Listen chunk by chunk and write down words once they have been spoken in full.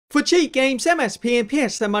For cheat games, MSP and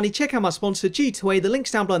PSN money, check out my sponsor G2A, the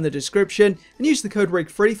link's down below in the description, and use the code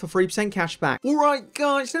RIG3 for 3% cashback. Alright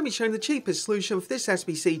guys, let me show you the cheapest solution for this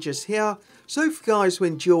SBC just here. So if you guys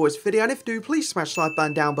enjoy this video, and if you do, please smash the like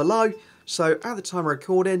button down below. So at the time of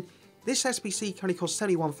recording, this SBC currently costs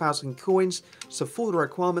 71,000 coins, so for the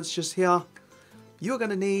requirements just here, you're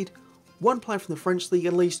going to need one player from the French League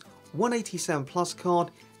at least, 187 plus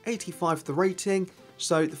card, 85 for the rating.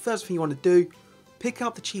 So the first thing you want to do, pick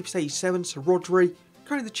up the cheapest 87, so Rodri,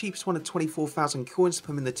 currently the cheapest one at 24,000 coins to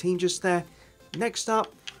put him in the team just there. Next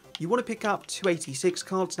up, you want to pick up 286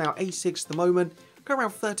 cards, now 86 at the moment, go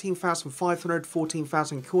around 13,500,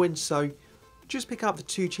 14,000 coins, so just pick up the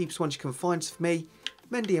two cheapest ones you can find for me.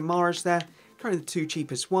 Mendy and Mahrez there, currently the two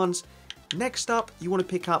cheapest ones. Next up, you want to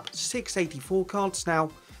pick up 684 cards.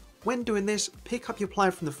 Now, when doing this, pick up your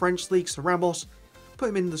player from the French League, so Ramos, put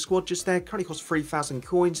him in the squad just there, currently costs 3,000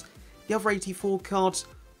 coins. The other 84 cards,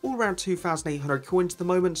 all around 2,800 coins at the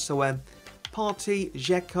moment, so Partey,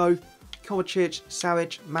 Dzeko, Kovacic,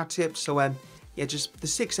 Savic, Matip, so yeah, just the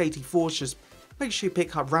 684s, just make sure you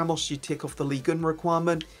pick up Ramos, you tick off the Ligue 1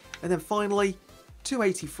 requirement. And then finally,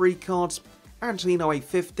 283 cards, Angelino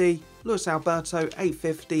 850, Luis Alberto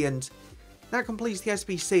 850, and that completes the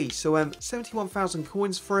SBC, so 71,000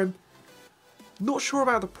 coins for him. Not sure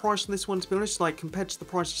about the price on this one, to be honest, like compared to the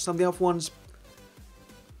price of some of the other ones.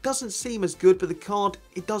 Doesn't seem as good, but the card,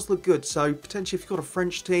 it does look good. So potentially if you've got a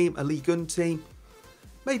French team, a Ligue 1 team,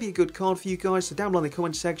 maybe a good card for you guys. So down below in the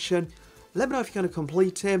comment section, let me know if you're going to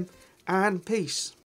complete him, and peace.